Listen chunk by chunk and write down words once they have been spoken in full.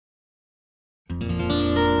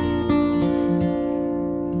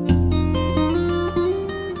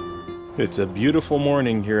It's a beautiful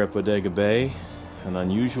morning here at Bodega Bay, an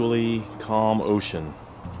unusually calm ocean.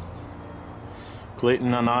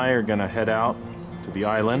 Clayton and I are going to head out to the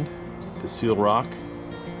island, to Seal Rock,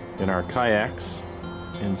 in our kayaks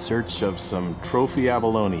in search of some trophy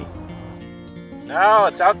abalone. Now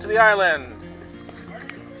it's out to the island.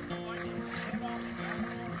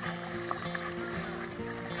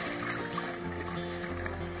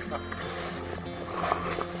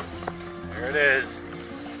 There it is.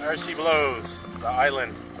 There she blows, the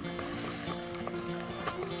island.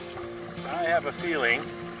 I have a feeling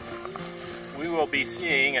we will be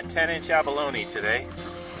seeing a 10-inch abalone today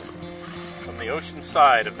from the ocean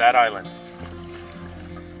side of that island.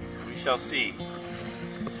 We shall see.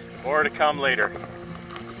 More to come later.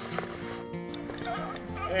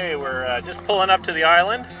 Hey, we're just pulling up to the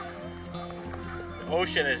island. The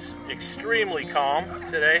ocean is extremely calm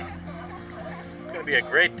today. It's going to be a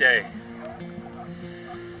great day.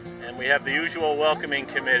 And we have the usual welcoming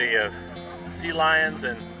committee of sea lions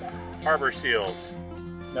and harbor seals.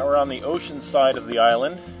 Now we're on the ocean side of the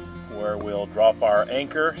island where we'll drop our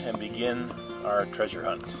anchor and begin our treasure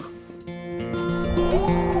hunt.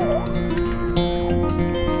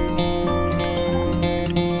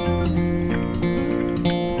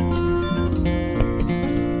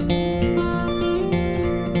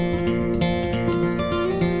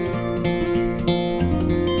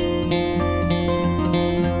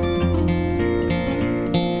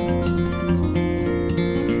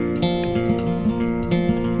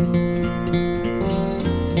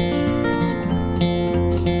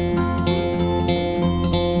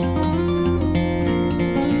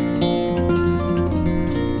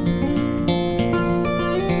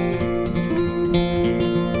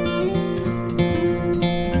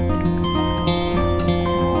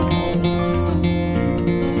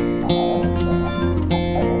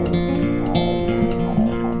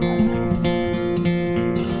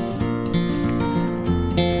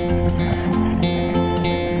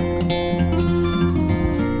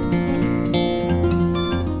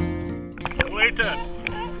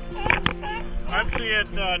 I'm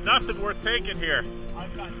seeing nothing worth taking here.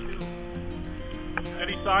 I've got two.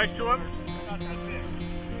 Any size to them? I got that big.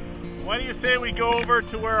 Why do you say we go over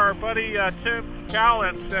to where our buddy Tim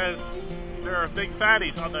Callan says there are big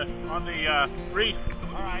fatties on the reef?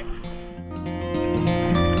 All right.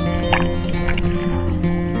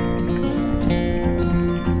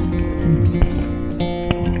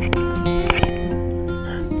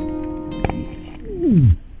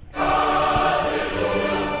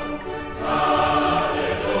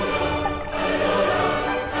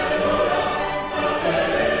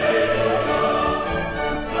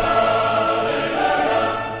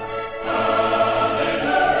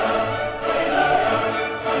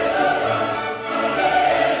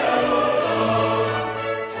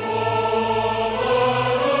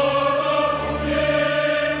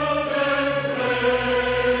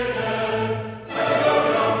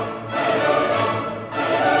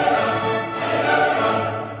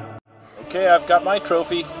 Okay, I've got my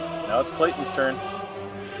trophy. Now it's Clayton's turn.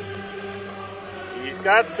 He's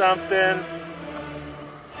got something.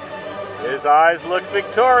 His eyes look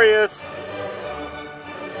victorious.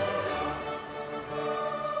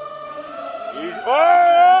 He's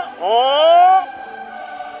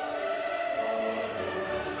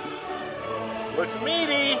looks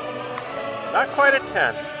meaty. Not quite a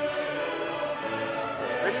 10.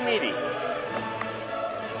 Pretty meaty.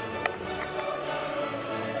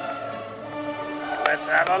 Let's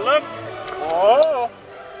have a look. Oh!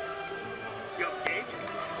 You have a gauge?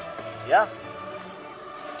 Yeah.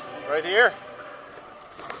 Right here.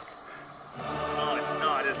 Oh, it's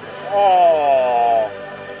not, is it? Oh!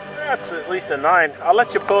 That's at least a 9. I'll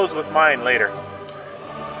let you pose with mine later.